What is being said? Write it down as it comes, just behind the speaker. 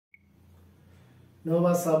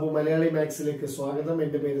Nova Sabu Malayali Maxileke Swagadam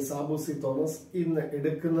and the Sabu C. Thomas in the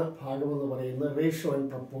Edekuna Hagama in the ratio and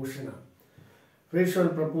proportion. Ratio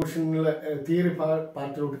and proportional theory part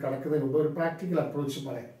of the practical approach.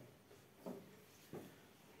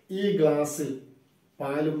 E glassil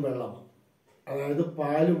palum vellam. That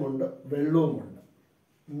palum vellum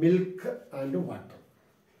milk and water.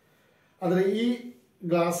 That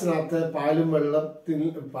glass palum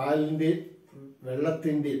vellam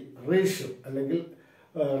വെള്ളത്തിന്റെ ratio അല്ലെങ്കിൽ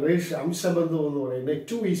ratio അംശബന്ധം എന്ന് പറയുന്നത്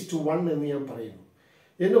 2:1 എന്ന് ഞാൻ പറയുന്നു.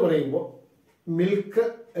 എന്ന് പറയുമ്പോൾ milk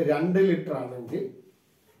 2 litre ആണെങ്കിൽ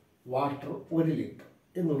വാട്ടർ 1 ലിറ്റർ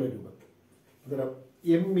എന്നുള്ള രൂപത്തിൽ അന്നേരം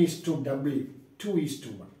M:W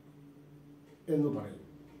 2:1 എന്ന് പറയും.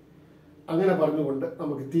 അങ്ങനെ പറഞ്ഞുകൊണ്ട്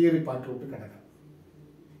നമുക്ക് തിയറി പാർട്ടിലോട്ട് കിടക്കാം.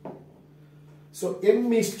 സോ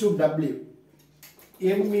M:W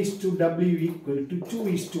equal to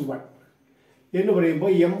 2:1 എന്ന്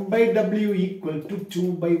പറയുമ്പോൾ M/W equal to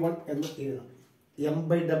 2/1 എന്ന് എഴുതാം.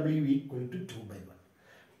 M/W equal to 2/1.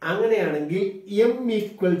 അങ്ങനെയാണെങ്കിൽ M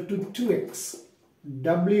equal to 2x,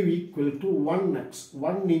 W equal to 1x,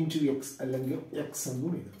 1 into x അല്ലെങ്കിൽ x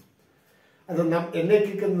എന്നും എഴുതാം. അത്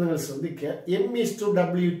എന്നേക്കൊക്കെ നിങ്ങൾ ശ്രദ്ധിക്കുക.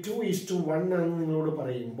 M:W 2:1 എന്ന് നിങ്ങളോട്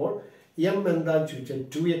പറയുമ്പോൾ M എന്താന്ന് ചോദിച്ചാൽ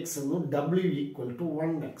 2x എന്നും W equal to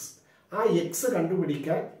 1x. ആ x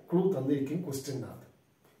കണ്ടുപിടിക്കാൻ ക്ലൂ തന്നിരിക്കും ക്വസ്റ്റ്യനകത്ത്.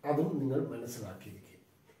 അതും നിങ്ങൾ മനസ്സിലാക്കിയിരിക്കും.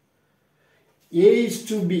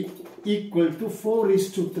 A:B equal to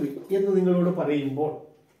 4:3 എന്ന് നിങ്ങളോട് പറയുമ്പോൾ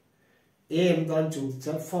A എന്താന്ന്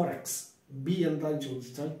ചോദിച്ചാൽ 4x, B എന്താന്ന്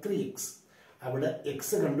ചോദിച്ചാൽ 3x. അവിടെ x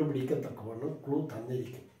കണ്ടുപിടിക്കത്തക്കവണ്ണം ക്ലൂ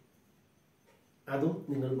തന്നിരിക്കും. അതും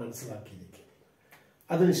നിങ്ങൾ മനസ്സിലാക്കിയിരിക്കും.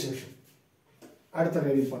 അതിനുശേഷം അടുത്ത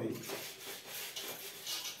കാര്യം പറയും.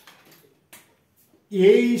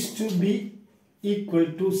 A:B equal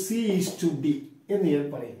to C:D എന്ന് ഞാൻ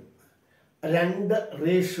പറയുന്നു. രണ്ട്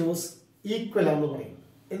റേഷ്യോസ് ഈക്വൽ ആണെന്ന് പറയും.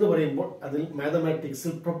 എന്ന് പറയുമ്പോൾ അതിൽ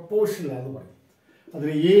മാത്തമാറ്റിക്സിൽ പ്രൊപ്പോർഷൻ ആണെന്ന് പറയും. അതിൽ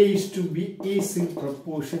A:B is in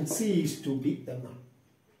proportion C:D എന്നാണ്.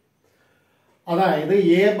 അതായത്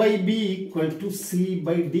A/B ഈക്വൽ ടു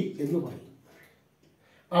C/D എന്ന് പറയും.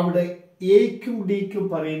 അവിടെ എക്കും ഡിക്കും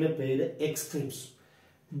പറയുന്ന പേര് എക്സ്ട്രീംസ്,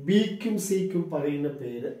 ബിക്കും സിക്കും പറയുന്ന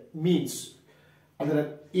പേര് മീൻസ്. അതിൽ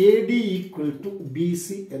AD ഈക്വൽ ടു BC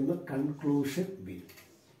എന്ന കൺക്ലൂഷൻ വരും.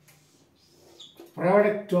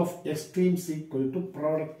 Product of extremes equal to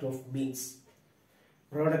product of means.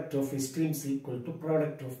 Product of extremes equal to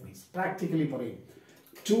product of means. Practically പറയും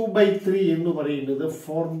 2/3 എന്ന് പറയുന്നത്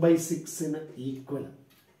 4/6 ഈക്വൽ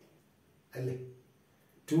അല്ലേ?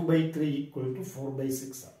 2/3 ഈക്വൽ ടു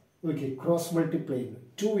 4/6 ആണ്. ഓക്കെ, ക്രോസ് മൾട്ടിപ്ലൈ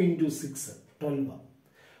 2 into 6 12 ആണ്.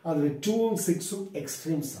 അതിൽ 2ഉം 6ഉം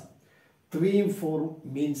എക്സ്ട്രീംസ് ആണ്. 3ഉം 4ഉം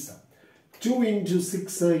മീൻസ് ആണ്. 2 into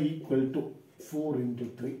 6 ഈക്വൽ ടു 4 into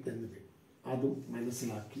 3 എന്ന് വരും. അതും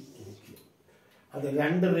മനസ്സിലാക്കി ഇരിക്കുക. അത്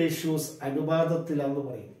രണ്ട് റേഷ്യോസ് അനുപാതത്തിലാണെന്ന്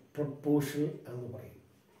പറയും, പ്രൊപ്പോർഷണൽ എന്ന് പറയും.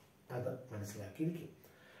 അത് മനസ്സിലാക്കിയിരിക്കും.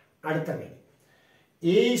 അടുത്ത കാര്യം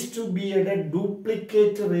A:B യുടെ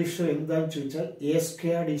ഡ്യൂപ്ലിക്കേറ്റ് റേഷ്യോ എന്താണെന്ന് ചോദിച്ചാൽ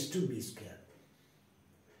A²:B².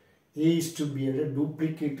 A:B യുടെ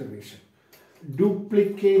ഡ്യൂപ്ലിക്കേറ്റ്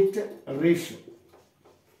റേഷ്യോ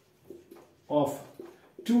ഓഫ്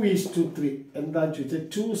 2:3 എന്താണെന്ന് ചോദിച്ചാൽ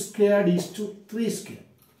 2²:3².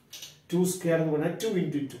 2² എന്ന് പറഞ്ഞാൽ 2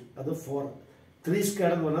 into 2 അത് 4. 3²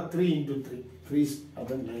 എന്ന് പറഞ്ഞാൽ 3 into 3 3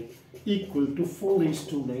 അത് 9 ഈക്വൽ ടു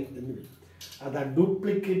 4:9 എന്ന് വരും. അതാ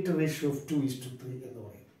ഡ്യൂപ്ലിക്കേറ്റ് റേഷ്യോ ഓഫ് 2:3 എന്ന്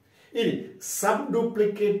പറയും. ഇനി സബ്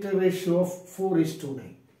ഡ്യൂപ്ലിക്കേറ്റ് റേഷ്യോ ഓഫ്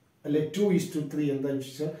 4:9 അല്ലെ 2:3 എന്താണെന്ന്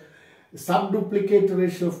ചോദിച്ചാൽ സബ് ഡ്യൂപ്ലിക്കേറ്റ്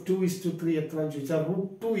റേഷ്യോ ഓഫ് 2:3 എത്രയാണെന്ന് ചോദിച്ചാൽ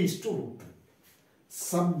 √2:3.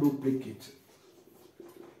 Sub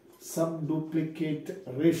duplicate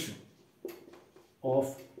ratio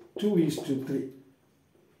of 2:3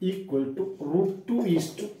 equal to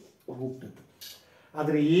 √2:3.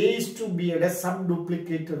 അതിൽ A:B യുടെ സബ്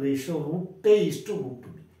ഡ്യൂപ്ലിക്കേറ്റ് റേഷ്യോ √A:√B.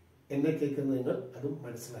 എന്നെ കേൾക്കുന്ന നിങ്ങൾ അതും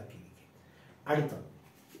മനസ്സിലാക്കിയിരിക്കും. അടുത്ത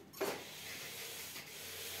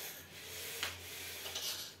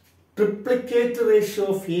ട്രിപ്ലിക്കേറ്റ് റേഷ്യോ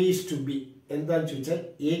ഓഫ് A:B എന്താന്ന് ചോദിച്ചാൽ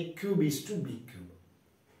A⁵B⁵.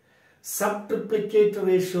 Sub triplicate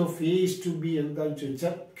ratio of A:B എന്താന്ന്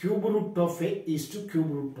ചോദിച്ചാൽ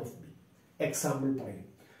 √A:√B. എക്സാമ്പിൾ പറയും.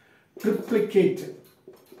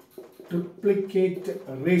 Triplicate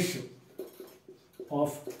ratio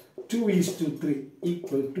of 2:3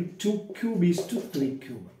 equal to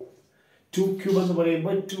 2⁵3⁵. 2³ എന്ന്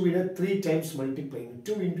പറയുമ്പോൾ 2നെ 3 times മൾട്ടിപ്ലൈ ചെയ്യും.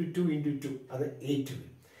 2 into 2 into 2 അത് 8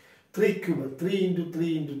 വരും. 3³ 3 into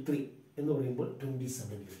 3 into 3 എന്ന് പറയുമ്പോൾ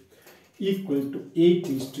 27 വരും. Equal to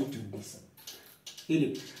 8:27. ഇനി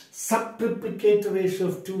സബ് ട്രിപ്ലിക്കേറ്റ് റേഷ്യോ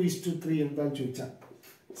ഓഫ് 2:3 എന്താന്ന് ചോദിച്ചാൽ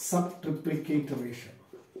sub triplicate ratio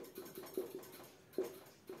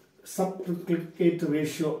subtriplicate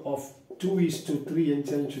ratio of 2:3 എന്ന്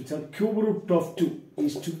ചോദിച്ചാൽ cube root of 2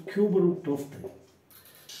 is to cube root of 3.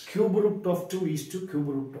 Cube root of 2 is to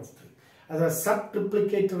cube root of 3. അത്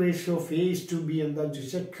subtriplicate ratio of a is to b എന്താണെന്ന്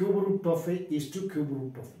ചോദിച്ചാൽ cube root of a is to cube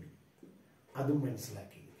root of b. അതും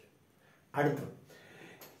മനസ്സിലാക്കിയിരിക്കും. അടുത്തത്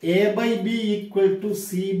a by b equal to c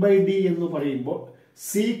by d എന്ന് പറയുമ്പോൾ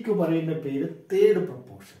സിക്ക് പറയുന്ന പേര് തേർഡ്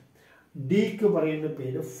പ്രപ്പോർഷൻ, ഡിക്ക് പറയുന്ന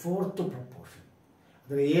പേര് ഫോർത്ത് പ്രപ്പോർഷൻ.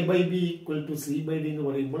 അതായത് A by B equal to C by D എന്ന്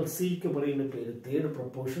പറയുമ്പോൾ സിക്ക് പറയുന്ന പേര് തേർഡ്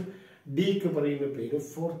പ്രപ്പോർഷൻ, ഡിക്ക് പറയുന്ന പേര്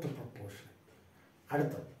ഫോർത്ത് പ്രപ്പോർഷൻ.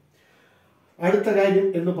 അടുത്ത കാര്യം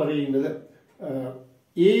എന്ന് പറയുന്നത്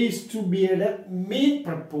എ ഈസ് ടു ബിയുടെ main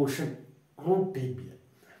proportion root A B.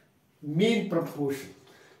 Main proportion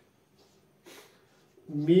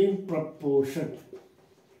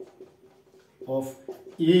of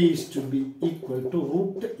a is to be equal to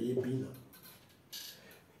root ab.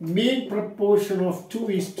 Mean proportion of 2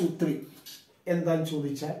 is to 3 എന്താണ്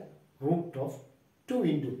ചോദിച്ചാൽ root of 2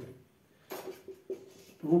 into 3.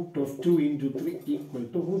 Root of 2 into 3 equal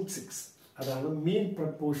to root 6. അതാണ് mean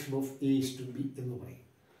proportion of a is to b എന്ന് പറയും.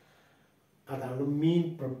 അതാണ് mean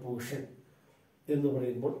proportion എന്ന്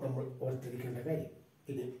പറയുമ്പോൾ നമ്മൾ ഓർത്തിരിക്കേണ്ട കാര്യം.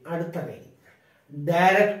 ഇനി അടുത്ത കാര്യം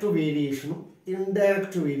ഡയറക്റ്റ് വേരിയേഷനും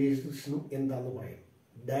ഇൻഡയറക്റ്റ് വേരിയേഷനും എന്താന്ന് പറയും.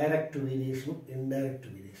 ഡയറക്റ്റ് വേരിയേഷനും ഇൻഡയറക്റ്റ്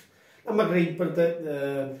വേരിയേഷൻ നമുക്കറിയാം. ഇപ്പോഴത്തെ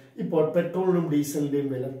ഇപ്പോൾ പെട്രോളിനും ഡീസലിന്റെയും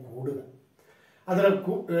വില കൂടുക. അതിൽ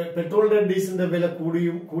പെട്രോളിന്റെ ഡീസലിന്റെ വില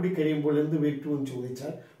കൂടിക്കഴിയുമ്പോൾ എന്ത് പറ്റുമെന്ന്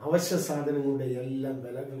ചോദിച്ചാൽ അവശ്യ സാധനങ്ങളുടെ എല്ലാം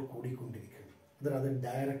വിലകൾ കൂടിക്കൊണ്ടിരിക്കുന്നു. അത്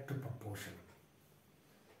ഡയറക്റ്റ് പ്രപ്പോർഷൻ.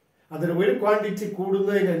 അതിന് ഒരു ക്വാണ്ടിറ്റി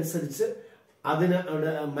കൂടുന്നതിനനുസരിച്ച് അതിന്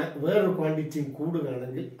വേറൊരു ക്വാണ്ടിറ്റിയും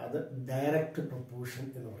കൂടുകയാണെങ്കിൽ അത് ഡയറക്റ്റ് പ്രപ്പോർഷൻ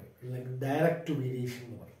എന്ന് പറയും, അല്ലെങ്കിൽ ഡയറക്റ്റ് വേരിയേഷൻ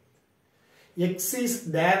എന്ന് പറയും. X is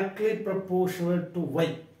directly proportional to Y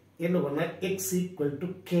എന്ന് പറഞ്ഞാൽ X equal to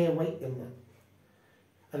K Y എന്നാണ്.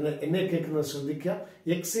 എന്നെ കേൾക്കുന്നത് ശ്രദ്ധിക്കുക.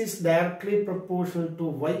 X is directly proportional to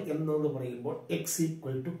Y എന്ന് പറയുമ്പോൾ X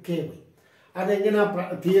equal to K Y. അതെങ്ങനെയാ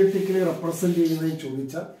തിയറിറ്റിക്കലി റെപ്രസെന്റ് ചെയ്യുന്നതെന്ന്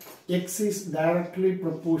ചോദിച്ചാൽ X is directly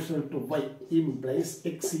proportional to Y implies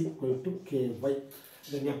X equal to K Y.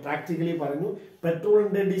 ഞാൻ പ്രാക്ടിക്കലി പറഞ്ഞു,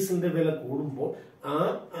 പെട്രോളിന്റെ ഡീസലിന്റെ വില കൂടുമ്പോൾ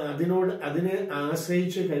അതിനെ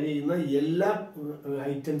ആശ്രയിച്ച് കഴിയുന്ന എല്ലാ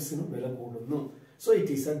ഐറ്റംസിനും വില കൂടുന്നു. So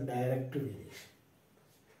it is A direct variation.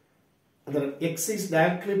 X is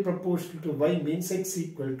directly proportional to Y means X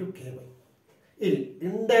equal to K Y. ഇനി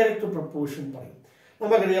ഇൻഡയറക്റ്റ് പ്രപ്പോർഷൻ പറയും.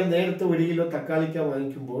 നമുക്കറിയാം, നേരത്തെ 1 കിലോ തക്കാളിക്ക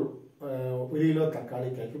വാങ്ങിക്കുമ്പോൾ 1 കിലോ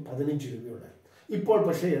തക്കാളിക്കായ്ക്ക് 15 രൂപയുണ്ടായിരുന്നു. ഇപ്പോൾ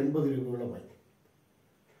പക്ഷേ 80 രൂപയോളമായി.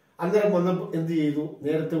 അന്നേരം വന്നപ്പോൾ എന്ത് ചെയ്തു?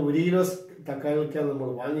 നേരത്തെ 1 കിലോ തക്കാളിക്ക നമ്മൾ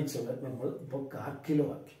വാങ്ങിച്ചത് നമ്മൾ ഇപ്പോൾ 1/4 കിലോ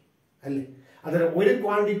ആക്കി, അല്ലേ? അന്നേരം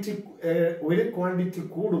ഒരു ക്വാണ്ടിറ്റി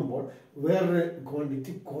കൂടുമ്പോൾ വേറൊരു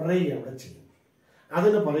ക്വാണ്ടിറ്റി കുറയുക അവിടെ ചെയ്യും.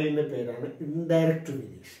 അതിന് പറയുന്ന പേരാണ് indirect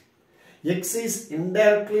variation. X is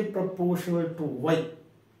indirectly proportional to Y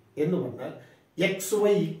എന്ന് പറഞ്ഞാൽ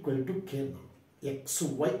xy equal to k now.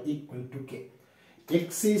 xy equal to k. X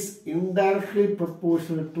is indirectly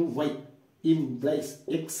proportional to y implies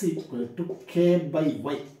x equal to k by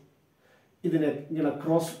y. ഇതിനെ ഇങ്ങനെ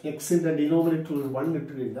ക്രോസ് എക്സിന്റെ ഡിനോമിനേറ്ററിൽ 1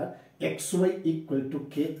 ഇട്ടിട്ടില്ല. xy equal to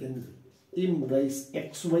k എന്ന് implies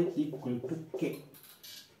xy equal to k.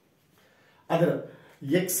 അത്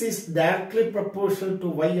x is directly proportional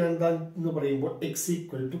to y എന്താന്ന് പറയുമ്പോൾ x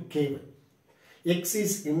equal to ky. X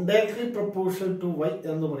is indirectly proportional to y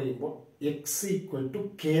എന്ന് പറയുമ്പോൾ x equal to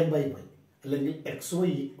k by y അല്ലെങ്കിൽ xy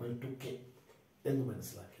equal to k എന്ന്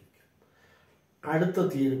മനസ്സിലാക്കിയിരിക്കുക. അടുത്ത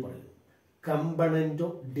theory പറയുന്നു കമ്പണന്റോ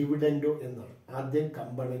ഡിവിഡന്റോ എന്നാണ്. ആദ്യം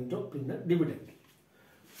കമ്പണന്റോ പിന്നെ ഡിവിഡന്റ്.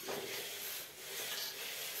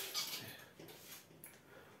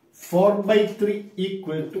 4/3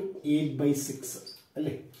 equal to 8/6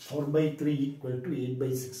 അല്ലേ? 4/3 equal to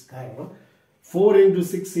 8/6. കാരണം 4 into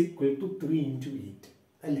 6 equal to 3 into 8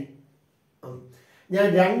 അല്ലേ? ഞാൻ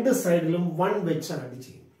രണ്ട് സൈഡിലും 1 വെച്ച് ആഡ്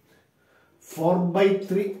ചെയ്യും.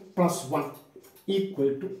 4/3 plus 1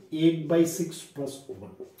 equal to 8/6 plus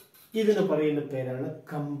 1. ഇതിന് പറയുന്ന പേരാണ്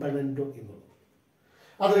കമ്പണന്റോ എന്നുള്ളത്.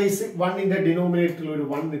 അതർവൈസ് 1ന്റെ ഡിനോമിനേറ്ററിൽ ഒരു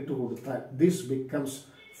 1 ഇട്ട് കൊടുത്താൽ this becomes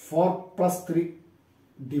 4 plus 3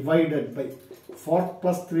 divided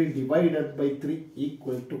by 3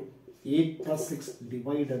 equal to 8 plus 6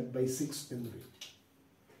 divided by 6 എന്ന് വരും.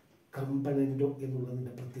 കമ്പണന്റോ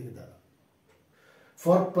എന്നുള്ളതിന്റെ പ്രത്യേകത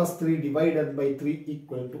 4 plus 3 divided by 3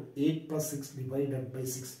 equal to 8 plus 6 divided by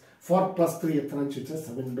 6. 4 plus 3 എത്രയാണെന്ന് ചോദിച്ചാൽ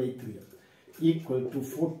 7/3 equal to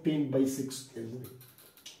 14/6 എന്ന് വരും.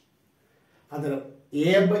 അതിൽ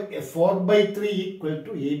 4/3 equal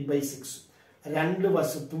to 8/6. രണ്ട്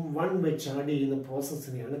വശത്തും 1 വെച്ച് ആഡ് ചെയ്യുന്ന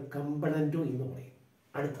പ്രോസസ്സിനെയാണ് കമ്പണന്റോ എന്ന് പറയും.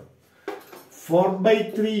 അടുത്തത്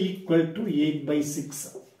 4/3 equal to 8/6.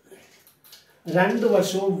 രണ്ട്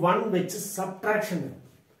വശവും 1 വെച്ച് സബ്ട്രാക്ഷൻ നടത്തും.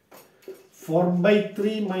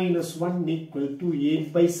 4/3 minus 1 equal to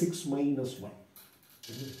 8/6 minus 1.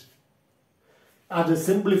 അത്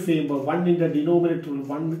സിംപ്ലിഫൈ ചെയ്യുമ്പോൾ 1 ഡിനോമിനേറ്ററിൽ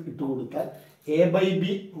 1 ഇട്ട് കൊടുത്താൽ a/b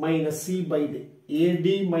minus c/d, ad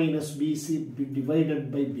minus bc divided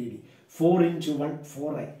by bd. 4 into 1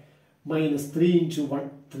 4i minus 3 into 1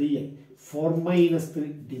 3i. 4 minus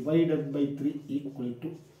 3 divided by 3 equal to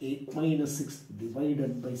 8 minus 6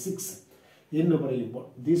 divided by 6. എന്ന് പറയുമ്പോൾ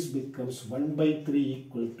this becomes 1/3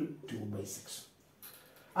 equal to 2/6.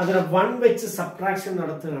 അതിനെ 1 വെച്ച് subtraction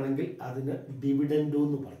നടത്തുകയാണെങ്കിൽ അതിന് ഡിവിഡൻഡ്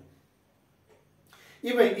എന്ന് പറയും.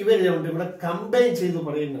 ഇവർ രണ്ടും ഇവിടെ കമ്പൈൻ ചെയ്ത്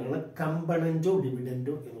പറയുന്നതാണ് കമ്പണന്റോ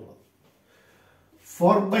ഡിവിഡൻഡോ എന്നുള്ളത്.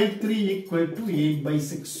 4/3 equal to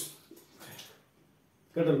 8/6.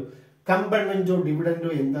 കേട്ടോ, കമ്പണന്റോ ഡിവിഡൻഡോ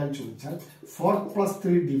എന്താണെന്ന് ചോദിച്ചാൽ 4 plus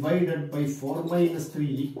 3 divided by 4 minus 3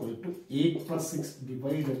 equal to 8 plus 6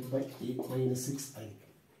 divided by 8 minus 6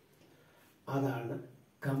 ആയിരിക്കും. അതാണ്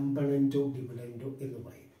കമ്പണന്റോ ഡിവിഡൻഡോ എന്ന്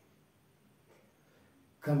പറയുന്നത്.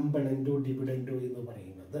 കമ്പണന്റോ ഡിവിഡൻഡോ എന്ന്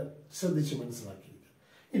പറയുന്നത് ശ്രദ്ധിച്ച് മനസ്സിലാക്കിയിരിക്കുക.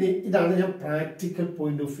 ഇനി ഇതാണ് ഞാൻ പ്രാക്ടിക്കൽ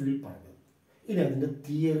പോയിന്റ് ഓഫ് വ്യൂവിൽ പറഞ്ഞത്. ഇനി അതിന്റെ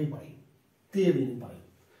തിയറി പറയും.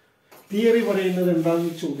 തിയറി പറയുന്നത്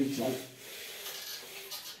എന്താണെന്ന് ചോദിച്ചാൽ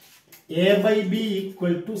a/b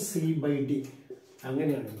equal to c/d.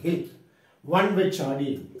 അങ്ങനെയാണെങ്കിൽ 1 വെച്ച് ആഡ്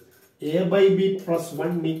ചെയ്യും. a/b plus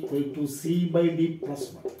 1 equal to c/d plus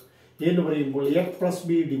 1 എന്ന് പറയുമ്പോൾ a plus b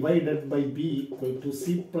divided by b equal to c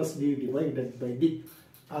plus d divided by d.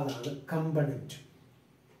 അതാണ് കമ്പണന്റ്.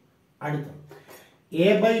 അടുത്ത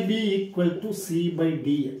a/b equal to c/d.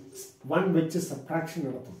 1 വെച്ച് സബ്ട്രാക്ഷൻ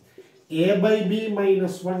നടത്തും. a/b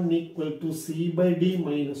minus 1 equal to c/d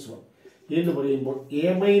minus 1 എന്ന് പറയുമ്പോൾ a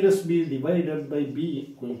minus b divided by b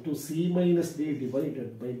equal to c minus d divided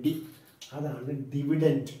by d. അതാണ്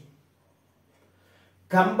dividend.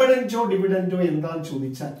 കമ്പണന്റോ ഡിവിഡൻഡോ എന്താന്ന്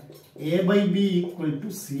ചോദിച്ചാൽ a/b equal to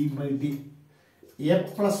c/d. a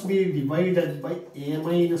plus b divided by a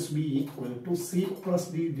minus b equal to c plus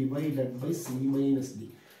d divided by c minus d.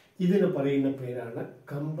 ഇതിന് പറയുന്ന പേരാണ്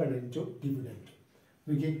കമ്പണന്റോ dividend.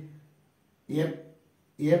 നോക്കിയേ,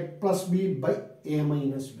 a plus b by a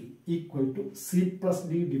minus b equal to c plus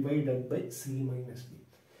d divided by c minus d.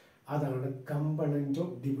 അതാണ് കമ്പണന്റോ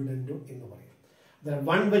ഡിവിഡൻഡോ എന്ന് പറയുന്നത്.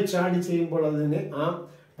 1 വെച്ച് add ചെയ്യുമ്പോൾ അതിനെ ആ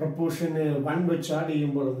പ്രപ്പോർഷന് 1 വെച്ച് ആഡ്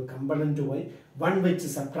ചെയ്യുമ്പോൾ അത് കമ്പണന്റുമായി, 1 വെച്ച്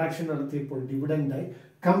സബ്ട്രാക്ഷൻ നടത്തിയപ്പോൾ ഡിവിഡൻഡായി.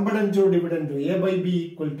 കമ്പണന്റോ ഡിവിഡൻഡോ a/b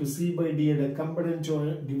equal to c/d യുടെ കമ്പണന്റോ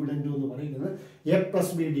ഡിവിഡൻഡോ എന്ന് പറയുന്നത് a plus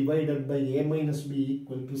b divided by a minus b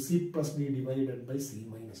equal to c plus d divided by c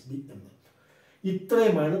minus d എന്ന്.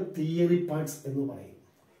 ഇത്രയുമാണ് തിയറി പാർട്സ് എന്ന് പറയുന്നത്.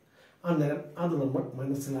 അന്നേരം അത് നമ്മൾ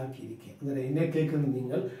മനസ്സിലാക്കിയിരിക്കുക. അന്നേരം എന്നെ കേൾക്കുന്ന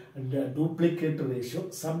നിങ്ങൾ duplicate ratio,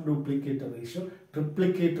 sub duplicate ratio,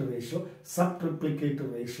 triplicate ratio, sub triplicate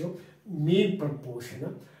ratio, മീൻ പ്രപ്പോർഷൻ,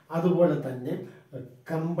 അതുപോലെ തന്നെ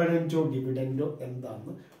കമ്പണന്റോ ഡിവിഡൻഡോ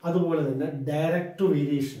എന്താന്ന്, അതുപോലെ തന്നെ ഡയറക്റ്റ്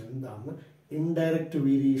വേരിയേഷൻ എന്താന്ന്, ഇൻഡയറക്റ്റ്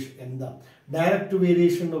വേരിയേഷൻ എന്താ. ഡയറക്റ്റ്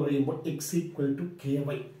വേരിയേഷൻ എന്ന് പറയുമ്പോൾ x equal to ky.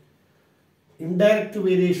 Indirect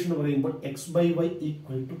variation എന്ന് പറയുമ്പോൾ x/y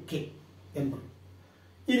equal to k എന്നാണ്.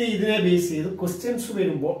 ഇനി ഇതിനെ ബേസ് ചെയ്ത് ക്വസ്റ്റ്യൻസ്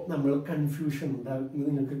വരുമ്പോൾ നമ്മൾ കൺഫ്യൂഷൻ ഉണ്ടാകും.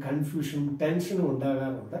 നിങ്ങൾക്ക് കൺഫ്യൂഷനും ടെൻഷനും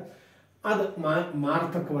ഉണ്ടാകാറുണ്ട്. അത്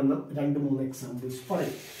മാർക്കൊക്കെ വന്ന 2-3 എക്സാമ്പിൾസ്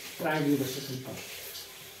പറയും. പ്രായോഗിക വശത്തിൽ പറയും.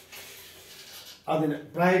 അതിന്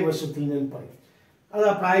പ്രായോഗിക വശത്തിൽ ഞാൻ പറയും. അത്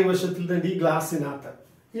ആ പ്രായോഗിക വശത്തിൽ തന്നെ ഈ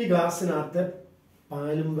ഗ്ലാസ്സിനകത്ത്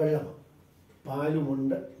പാലും വെള്ളമാണ്.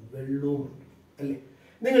 പാലുമുണ്ട്, വെള്ളവുമുണ്ട്, അല്ലേ?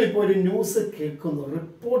 നിങ്ങളിപ്പോൾ ഒരു ന്യൂസ് കേൾക്കുന്നു,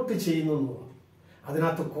 റിപ്പോർട്ട് ചെയ്യുന്നു എന്ന് പറഞ്ഞു.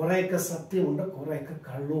 അതിനകത്ത് കുറേയൊക്കെ സത്യമുണ്ട്, കുറേയൊക്കെ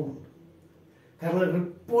കള്ളവുമുണ്ട്. കാരണം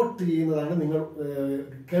റിപ്പോർട്ട് ചെയ്യുന്നതാണ് നിങ്ങൾ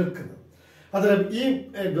കേൾക്കുന്നത്. അതിൽ ഈ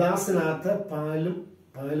ഗ്ലാസ്സിനകത്ത് പാലും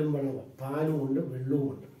വെള്ളവും, പാലുമുണ്ട്,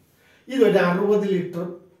 വെള്ളവുമുണ്ട്. ഇതൊരു 60 ലിറ്റർ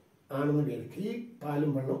ആണെന്ന് വിചാരിക്കും. ഈ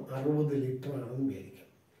പാലും വെള്ളം 60 ലിറ്റർ ആണെന്ന് വിചാരിക്കാം.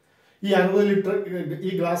 ഈ 60 ലിറ്റർ,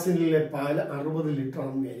 ഈ ഗ്ലാസ്സിലെ പാല് 60 ലിറ്റർ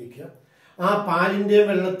ആണെന്ന് വിചാരിക്കുക. ആ പാലിന്റെയും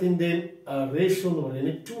വെള്ളത്തിന്റെയും റേഷ്യോ എന്ന്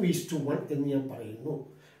പറയുന്നത് 2:1 എന്ന് ഞാൻ പറയുന്നു.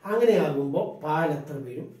 അങ്ങനെയാകുമ്പോൾ പാൽ എത്ര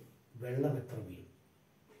വരും, വെള്ളം എത്ര വരും,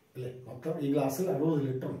 അല്ലേ? മൊത്തം ഈ ഗ്ലാസ്സിൽ 60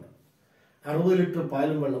 ലിറ്റർ ഉണ്ട്. 60 ലിറ്റർ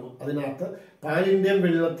പാലും വെള്ളവും. അതിനകത്ത് പാലിന്റെയും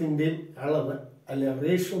വെള്ളത്തിന്റെയും അളവ് അല്ലെ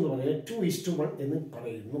റേഷ്യോ എന്ന് പറയുന്നത് 2:1 എന്ന്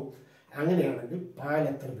പറയുന്നു. അങ്ങനെയാണെങ്കിൽ പാൽ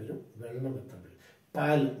എത്ര വരും, വെള്ളം എത്ര വരും?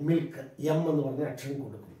 പാൽ, മിൽക്ക്, എം എന്ന് പറഞ്ഞ അക്ഷരം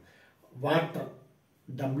കൊടുക്കും. വാട്ടർ,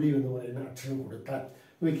 W എന്ന് പറയുന്ന അക്ഷരം കൊടുത്താൽ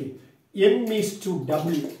നോക്കി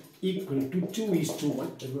m/w equal to 2:1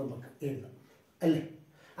 എന്ന് നമുക്ക് എഴുതാം, അല്ലേ?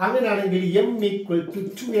 അങ്ങനെയാണെങ്കിൽ m equal to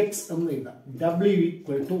 2x എന്ന് എഴുതാം, w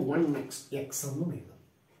equal to 1x എന്നും എഴുതാം.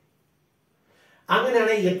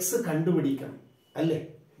 അങ്ങനെയാണെങ്കിൽ x കണ്ടുപിടിക്കണം, അല്ലേ?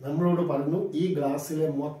 നമ്മളോട് പറഞ്ഞു ഈ ഗ്ലാസ്സിലെ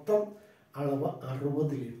മൊത്തം അളവ്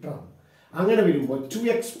 60 ലിറ്റർ ആണ്. അങ്ങനെ വരുമ്പോൾ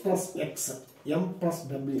 2x plus x m plus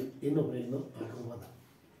w എന്ന് പറയുന്നത് 60.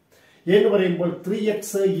 എന്ന് പറയുമ്പോൾ 3x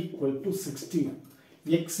equal to 60.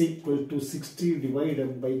 x equal to 60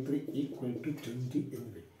 divided by 3 equal to 20 എന്ന്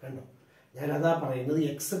വരും. കണ്ടോ, ഞാൻ അതാ പറയുന്നത്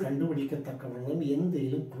എക്സ് കണ്ടുപിടിക്കത്തക്കവണ്ണം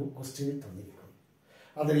എന്തെങ്കിലും ക്വസ്റ്റ്യനിൽ തന്നിരിക്കണം.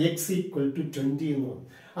 അതിൽ x equal to 20 എന്ന് പറഞ്ഞു.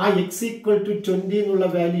 ആ x equal to 20 എന്നുള്ള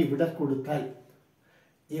വാല്യൂ ഇവിടെ കൊടുത്താൽ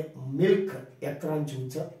മിൽക്ക് എത്രാന്ന്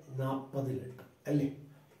ചോദിച്ചാൽ 40 ലിറ്റർ അല്ലേ.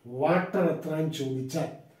 വാട്ടർ എത്രാന്ന് ചോദിച്ചാൽ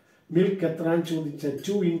മിൽക്ക് എത്രാന്ന് ചോദിച്ചാൽ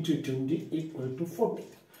 2 into 20 equal to 40.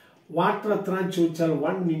 വാട്ടർ എത്രാന്ന് ചോദിച്ചാൽ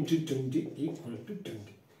 1 into 20 equal to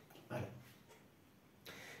 20. അല്ല,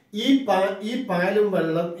 ഈ പാലും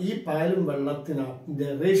വെള്ളത്തിൻ്റെ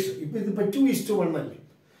റേഷ്യോ ഇപ്പം ഇതിപ്പോൾ 2:1 അല്ലേ.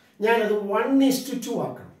 ഞാനത് 1:2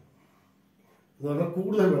 ആക്കണം എന്ന് പറഞ്ഞാൽ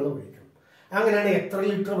കൂടുതൽ വെള്ളം ഒഴിക്കണം. അങ്ങനെയാണെങ്കിൽ എത്ര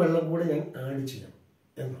ലിറ്റർ വെള്ളം കൂടെ ഞാൻ ആഡ് ചെയ്യണം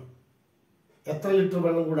എന്നാണ്. എത്ര ലിറ്റർ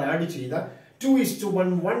വെള്ളം കൂടെ ആഡ് ചെയ്താൽ 2:1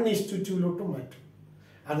 1:2 മാറ്റും.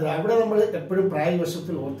 അത് അവിടെ നമ്മൾ എപ്പോഴും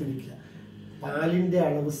പ്രായവശത്തിൽ ഓർത്തിരിക്കുക, പാലിൻ്റെ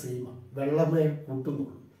അളവ് സെയിം, വെള്ളമേ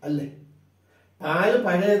കൂട്ടുന്നുള്ളൂ അല്ലേ. പാല്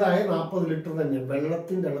പഴയതായ 40 ലിറ്റർ തന്നെ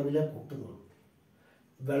വെള്ളത്തിൻ്റെ അളവിലേ കൂട്ടുന്നുള്ളൂ.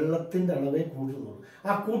 വെള്ളത്തിൻ്റെ അളവേ കൂട്ടുന്നുള്ളൂ. ആ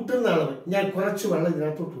കൂട്ടുന്ന അളവ് ഞാൻ കുറച്ച് വെള്ളം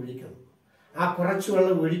ഇതിനകത്തോട്ട് ഒഴിക്കണം. ആ കുറച്ച്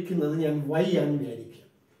വെള്ളം ഒഴിക്കുന്നത് ഞാൻ y ആണ് വിചാരിക്കുക.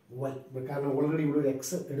 y കാരണം ഓൾറെഡി ഇവിടെ ഒരു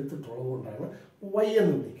എക്സ് എടുത്തിട്ടുള്ളത് കൊണ്ടാണ് y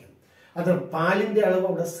എന്ന് വിളിക്കുന്നത്. അത് പാലിൻ്റെ അളവ്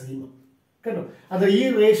അവിടെ സെയിം കേട്ടോ. അത് ഈ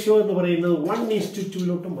റേഷ്യോ എന്ന് പറയുന്നത്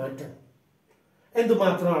 1:2 മാറ്റണം.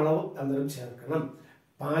 എന്തുമാത്രം അളവ് അന്നേരം ചേർക്കണം.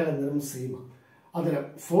 പാൽ അന്നേരം സെയിം. അതിന്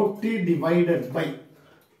 40 divided by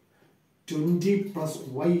 20 plus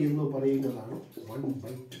y എന്ന് പറയുന്നതാണ്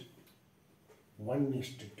 1/2.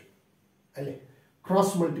 1:2 അല്ലേ.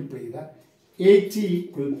 ക്രോസ് മൾട്ടിപ്ലൈ ചെയ്താൽ 80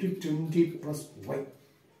 equal to 20 plus y.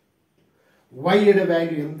 വൈയുടെ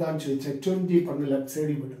വാല്യൂ എന്താണെന്ന് ചോദിച്ചാൽ 20 പറഞ്ഞ് ലെഫ്റ്റ്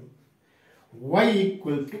സൈഡിൽ വിടുന്നു. y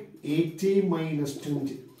equal to 80 minus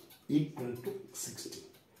 20 equal to 60.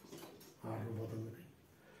 60.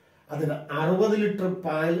 അതിന് 60 ലിറ്റർ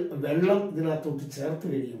പാൽ വെള്ളം ഇതിനകത്തോട്ട് ചേർത്ത്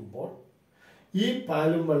കഴിയുമ്പോൾ ഈ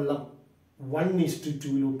പാലും വെള്ളം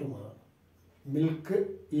 1:2 മാറും. മിൽക്ക്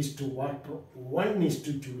ഈസ്റ്റ് വാട്ടർ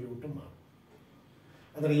 1:2 മാറും.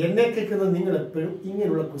 അതിന് എന്നെ കേൾക്കുന്ന നിങ്ങൾ എപ്പോഴും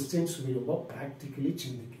ഇങ്ങനെയുള്ള ക്വസ്റ്റ്യൻസ് വരുമ്പോൾ പ്രാക്ടിക്കലി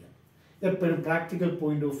ചിന്തിക്കുക. എപ്പോഴും പ്രാക്ടിക്കൽ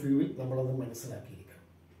പോയിന്റ് ഓഫ് വ്യൂവിൽ നമ്മളത് മനസ്സിലാക്കിയിരിക്കണം.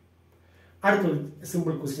 അടുത്തൊരു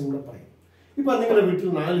സിമ്പിൾ ക്വസ്റ്റ്യൻ കൂടെ പറയും. ഇപ്പം നിങ്ങളുടെ വീട്ടിൽ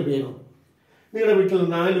 4 പേരുണ്ട്. നിങ്ങളുടെ വീട്ടിൽ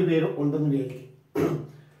 4 പേര് ഉണ്ടെന്ന് വിചാരിക്കും.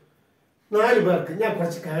 4 പേർക്ക് ഞാൻ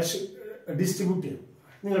കുറച്ച് ക്യാഷ് ഡിസ്ട്രിബ്യൂട്ട് ചെയ്യണം.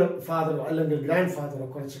 നിങ്ങളുടെ ഫാദറോ അല്ലെങ്കിൽ ഗ്രാൻഡ് ഫാദറോ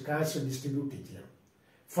കുറച്ച് ക്യാഷ് ഡിസ്ട്രിബ്യൂട്ട് ചെയ്യണം.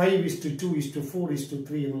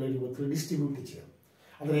 5:2:4:3 എന്നുള്ള രൂപത്തിൽ ഡിസ്ട്രിബ്യൂട്ട് ചെയ്യണം.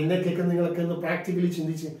 അതിന് എന്നെ കേൾക്കുന്ന നിങ്ങളൊക്കെ ഒന്ന് പ്രാക്ടിക്കലി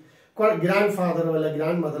ചിന്തിച്ച് ഗ്രാൻഡ് ഫാദറോ അല്ല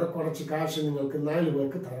ഗ്രാൻഡ് മദറോ കുറച്ച് ക്യാഷ് നിങ്ങൾക്ക് 4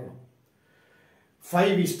 പേർക്ക് തരണം.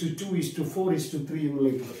 5:2:4:3 എന്നുള്ള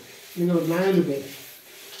രൂപത്തിൽ നിങ്ങൾ 4 പേര്,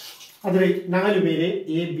 അതിൽ 4 പേരെ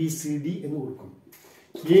ABCD എന്ന് കൊടുക്കും.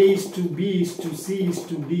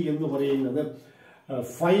 A:B:C:D എന്ന് പറയുന്നത്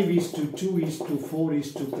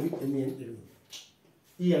 5:2:4:3 എന്ന് ഞാൻ എഴുതുന്നു.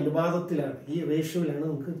 ഈ അനുപാതത്തിലാണ്, ഈ റേഷ്യോയിലാണ്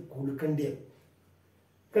നമുക്ക് കൊടുക്കേണ്ടത്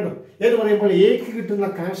കേട്ടോ. എന്ന് പറയുമ്പോൾ എക്ക് കിട്ടുന്ന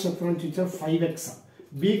ക്യാഷ് എത്രയാണെന്ന് ചോദിച്ചാൽ 5x,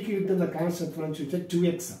 ബിക്ക് കിട്ടുന്ന ക്യാഷ് എത്രയാണെന്ന് ചോദിച്ചാൽ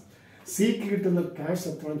 2x, സിക്ക് കിട്ടുന്ന ക്യാഷ്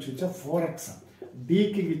എത്രയാണെന്ന് ചോദിച്ചാൽ 4x,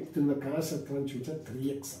 ഡിക്ക് കിട്ടുന്ന ക്യാഷ് എത്രയാണെന്ന് ചോദിച്ചാൽ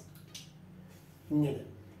 3x. ഇങ്ങനെ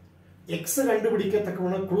എക്സ്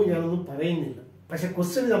കണ്ടുപിടിക്കത്തക്കവണ്ണം ക്ലൂ ഞാനൊന്നും പറയുന്നില്ല. പക്ഷെ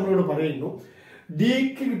ക്വസ്റ്റ്യൻ നമ്മളോട് പറയുന്നു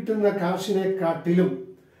ഡിക്ക് കിട്ടുന്ന കാശിനെക്കാട്ടിലും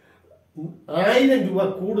 1000 രൂപ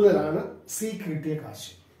കൂടുതലാണ് സിക്ക് കിട്ടിയ കാശ്.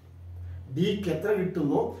 ഡിക്ക് എത്ര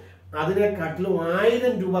കിട്ടുന്നോ അതിനെക്കാട്ടിലും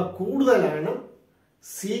 1000 രൂപ കൂടുതലാണ്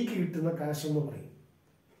സിക്ക് കിട്ടുന്ന കാശ് എന്ന് പറയും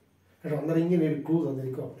കേട്ടോ. അന്നേരം ഇങ്ങനെ ഒരു ക്ലൂ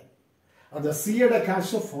തന്നിരിക്കും അവിടെ. അത് സിയുടെ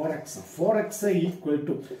കാശ് 4x, 4x equal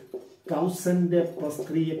to 1000 plus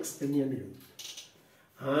 3x എന്ന് ഞാൻ എഴുതും.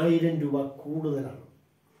 1000 രൂപ കൂടുതലാണ്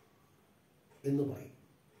എന്ന് പറയും.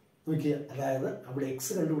 നോക്കിയ, അതായത് അവിടെ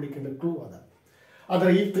എക്സ് കണ്ടുപിടിക്കേണ്ട ക്ലൂ അതാണ്. അത്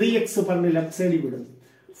ഈ 3x പറഞ്ഞ് ലെഫ്റ്റ് സൈഡിൽ വിടുന്നു.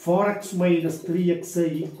 4x minus 3x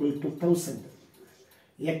equal to 1000.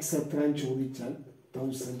 X എത്രയാന്ന് ചോദിച്ചാൽ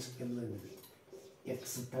 1000 എന്ന്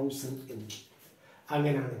എക്സ് 1000 എന്ന്.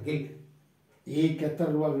 അങ്ങനെയാണെങ്കിൽ എക്ക് എത്ര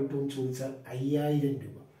രൂപ കിട്ടുമെന്ന് ചോദിച്ചാൽ 5000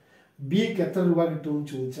 രൂപ, ബിക്ക് എത്ര രൂപ കിട്ടുമെന്ന്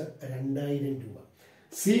ചോദിച്ചാൽ 2000 രൂപ,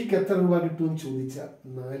 സിക്ക് എത്ര രൂപ കിട്ടുമെന്ന് ചോദിച്ചാൽ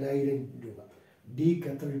 4000 രൂപ, ഡിക്ക്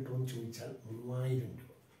എത്ര കിട്ടുമെന്ന് ചോദിച്ചാൽ 3000 രൂപ.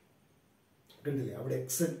 കണ്ടില്ലേ, അവിടെ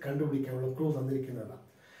എക്സ് കണ്ടുപിടിക്കാനുള്ള ക്ലൂ തന്നിരിക്കുന്നതാണ്.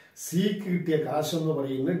 സിക്ക് കിട്ടിയ കാശ് എന്ന്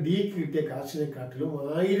പറയുന്നത് ഡിക്ക് കിട്ടിയ കാശിനെക്കാട്ടിലും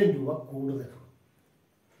 1000 രൂപ കൂടുതലാണ്.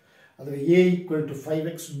 അത് A equal to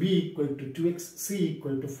 5x, B equal to 2x, C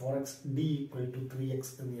equal to 4x, D equal to 3x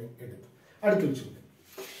എന്ന് ഞാൻ എടുത്തു. അടുത്തൊരു ചോദ്യം.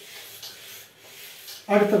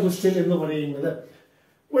 അടുത്ത ക്വസ്റ്റ്യൻ എന്ന് പറയുന്നത്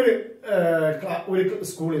ഒരു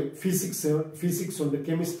സ്കൂളിൽ ഫിസിക്സ് ഉണ്ട്,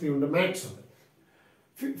 കെമിസ്ട്രി ഉണ്ട്, മാത്സ് ഉണ്ട്.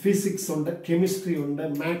 Physics on the chemistry on the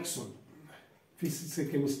maths on. Physics,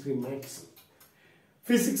 chemistry, maths.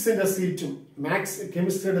 Physics in the seat, maths,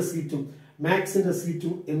 chemistry in the seat, maths in the seat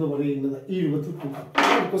in the way in the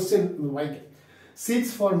question like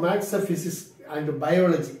seats for maths, physics and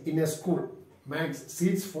biology in a school. Maths,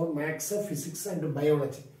 seats for maths, physics and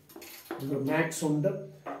biology. The maths on the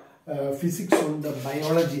physics on the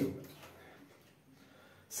biology.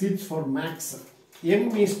 Seats for maths.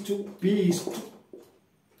 M is to P is to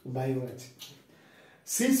biology.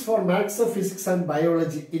 Seats for maths, physics and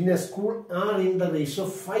biology in a school are in the ratio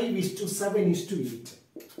 5:7:8.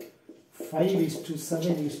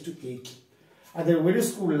 5:7:8. That one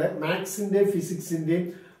school maths in the physics in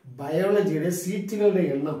the biology seat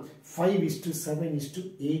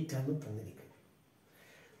 5:7:8.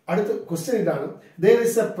 Another question is there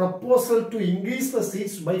is a proposal to increase the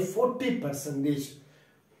seats by 40%,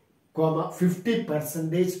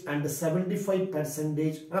 50% and 75%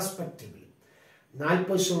 respectively.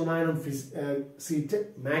 40% seat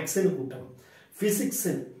maths in കൂട്ടണം,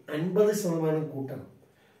 ഫിസിക്സിന് 50% കൂട്ടണം,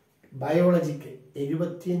 ബയോളജിക്ക്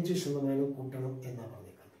 75% കൂട്ടണം എന്നാണ്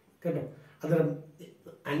പറഞ്ഞിരിക്കുന്നത് കേട്ടോ. അതിൽ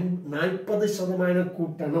 40%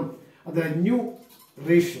 കൂട്ടണം. അതിൽ new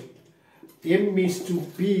ratio M is to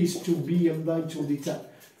P is to B എന്താന്ന് ചോദിച്ചാൽ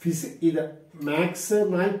ഇത് മാത്സ്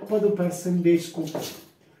 40% കൂട്ടണം,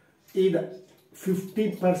 ഇത്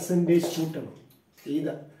 50% കൂട്ടണം,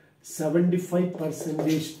 ഇത്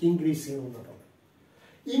 75% ഇൻക്രീസ് ചെയ്യണമെന്നാണ് പറഞ്ഞത്.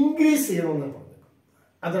 ഇൻക്രീസ് ചെയ്യണമെന്നാണ് പറഞ്ഞത്.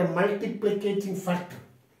 അത് മൾട്ടിപ്ലിക്കേറ്റിംഗ് ഫാക്ടർ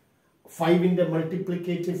 5ന്റെ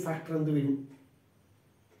മൾട്ടിപ്ലിക്കേറ്റിംഗ് ഫാക്ടർ എന്ത് വരും?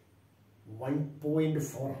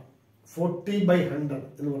 1.4. 40/100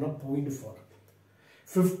 എന്ന് പറഞ്ഞാൽ 0.4,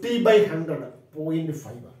 50/100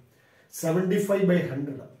 0.5,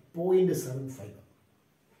 75/100 0.75.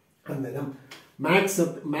 അന്നേരം maths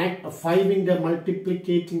 5ന്റെ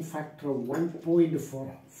മൾട്ടിപ്ലിക്കേറ്റിംഗ് factor 1.4.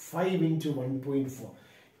 5 into 1.4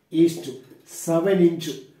 is to 7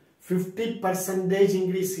 into 50%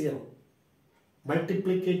 increase here.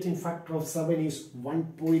 Multiplicating factor of 7 is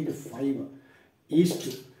 1.5 is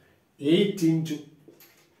to 8 into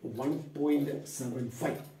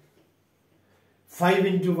 1.75.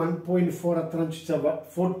 5 into 1.4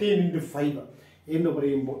 14 into 5 എന്ന്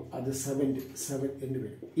പറയുമ്പോൾ അത് 7 എന്ന്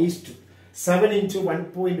വരും. is to 7 into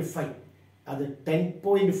 1.5 അത്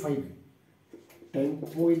 10.5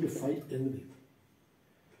 എന്ന് വരും.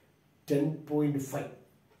 10.5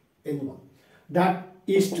 എന്ന് വരും. That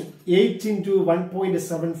is to 8 into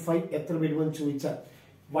 1.75 എത്ര വരുമെന്ന് ചോദിച്ചാൽ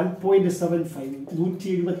 1.75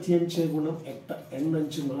 175 ഗുണം 8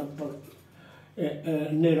 8 5 40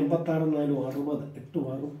 8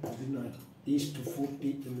 86 8 is to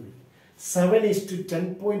 14 എന്ന് വരും. 7 is to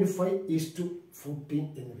 10.5 is to 14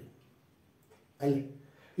 എന്ന് വരും അല്ലേ.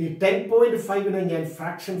 ഈ 10.5 ഞാൻ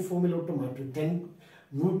ഫ്രാക്ഷൻ ഫോമിലോട്ട് മാറ്റും.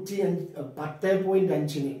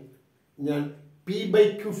 10.5 ഞാൻ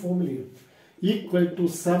P/Q ഫോമിൽ equal to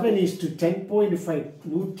 7 is to 10.5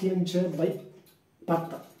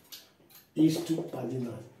 105/10 is to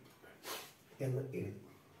 14 എന്ന് എഴുതും.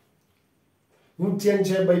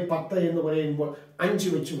 105/10 എന്ന് പറയുമ്പോൾ 5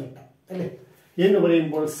 വെച്ച് വെട്ടാം അല്ലേ. എന്ന്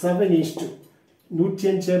പറയുമ്പോൾ 7 is to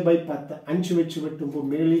 105/10 5 വെച്ച് വെട്ടുമ്പോൾ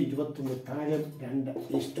മേളിൽ 21 താഴെ 2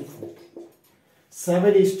 is to 4.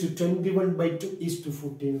 7 is to 21/2 is to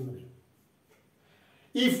 14 എന്ന് പറയും.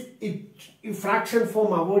 If fraction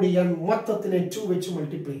form avoid ചെയ്യാൻ മൊത്തത്തിനെ 2 വെച്ച്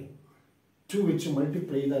മൾട്ടിപ്ലൈ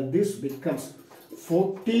ചെയ്താൽ this becomes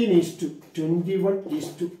 14 is to 21 is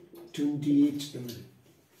to 28 എന്ന് പറയും.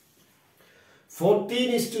 14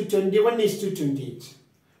 is to 21 is to 28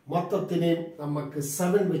 മൊത്തത്തിനെ നമുക്ക്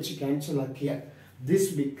 7 വെച്ച് ക്യാൻസൽ ആക്കിയാൽ this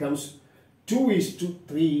becomes 2 is to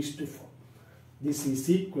 3 is to 4. This is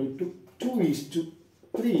equal to 2 is to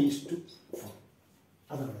 3 is to 4.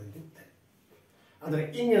 അതാണ് അതിൻ്റെ ഉത്തരം. അതിന്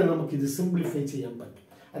ഇങ്ങനെ നമുക്കിത് സിംപ്ലിഫൈ ചെയ്യാൻ പറ്റും.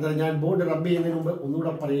 അതാണ് ഞാൻ ബോർഡ് റബ്ബ് ചെയ്യുന്നതിന് മുമ്പ്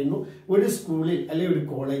ഒന്നുകൂടെ പറയുന്നു. ഒരു സ്കൂളിൽ അല്ലെങ്കിൽ ഒരു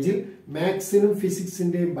കോളേജിൽ മാത്സിനും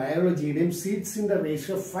ഫിസിക്സിൻ്റെയും ബയോളജിയുടെയും സീറ്റ്സിൻ്റെ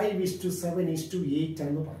റേഷ്യോ 5:7:8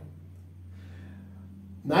 ആണെന്ന് പറഞ്ഞു.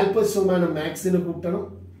 40% മാത്സിന് കൂട്ടണം,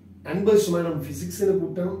 50% ഫിസിക്സിന്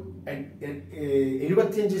കൂട്ടണം,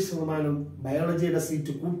 75% ബയോളജിയുടെ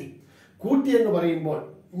സീറ്റ് കൂട്ടി എന്ന് പറയുമ്പോൾ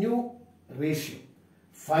new ratio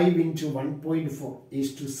 5 into 1.4 is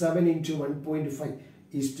to 7 into 1.5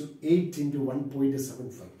 is to 8 into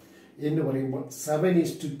 1.75 എന്ന് പറയുമ്പോൾ 7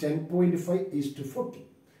 is to 10.5 is to 40.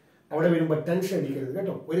 അവിടെ വരുമ്പോൾ ടെൻഷൻ അടിക്കരുത്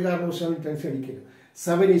കേട്ടോ, ഒരു കാരണവശാലും ടെൻഷൻ അടിക്കരുത്.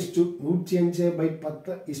 7 is to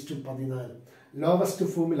 105/10 is to 14. Lowest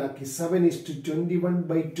ഫോമിലാക്കി 7 is to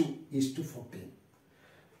 21/2 is to 14.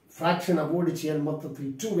 Fraction avoid ചെയ്യാൻ മൊത്തത്തിൽ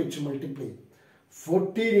 2 വെച്ച് മൾട്ടിപ്ലൈ ചെയ്യും.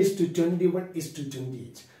 14 is to 21 is to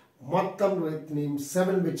 28 മൊത്തം റേറ്റിനെയും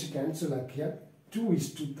 7 വെച്ച് ക്യാൻസൽ ആക്കിയാൽ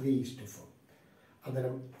 2:3:4.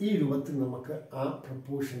 അന്നേരം ഈ രൂപത്തിൽ നമുക്ക് ആ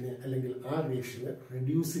പ്രപ്പോർഷനെ അല്ലെങ്കിൽ ആ റേഷ്യോനെ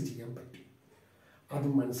റെഡ്യൂസ് ചെയ്യാൻ പറ്റും.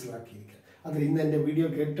 അതും മനസ്സിലാക്കിയിരിക്കുക. അതിൽ ഇന്ന് എൻ്റെ വീഡിയോ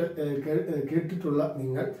കേട്ടിട്ടുള്ള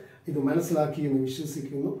നിങ്ങൾ ഇത് മനസ്സിലാക്കി എന്ന്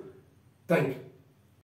വിശ്വസിക്കുന്നു. Thank you.